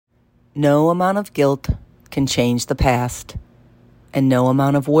No amount of guilt can change the past, and no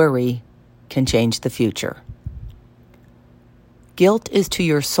amount of worry can change the future. Guilt is to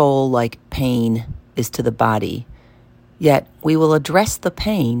your soul like pain is to the body, yet we will address the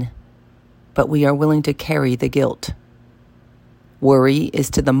pain, but we are willing to carry the guilt. Worry is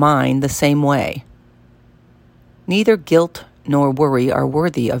to the mind the same way. Neither guilt nor worry are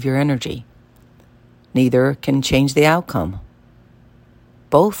worthy of your energy. Neither can change the outcome.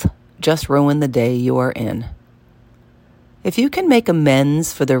 Both just ruin the day you are in. If you can make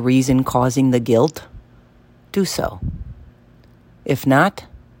amends for the reason causing the guilt, do so. If not,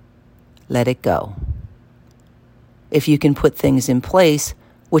 let it go. If you can put things in place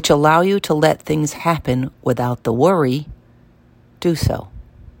which allow you to let things happen without the worry, do so.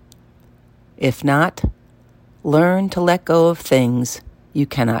 If not, learn to let go of things you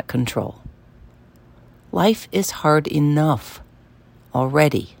cannot control. Life is hard enough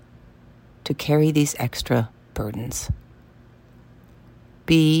already to carry these extra burdens.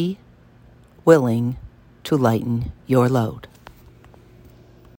 Be willing to lighten your load.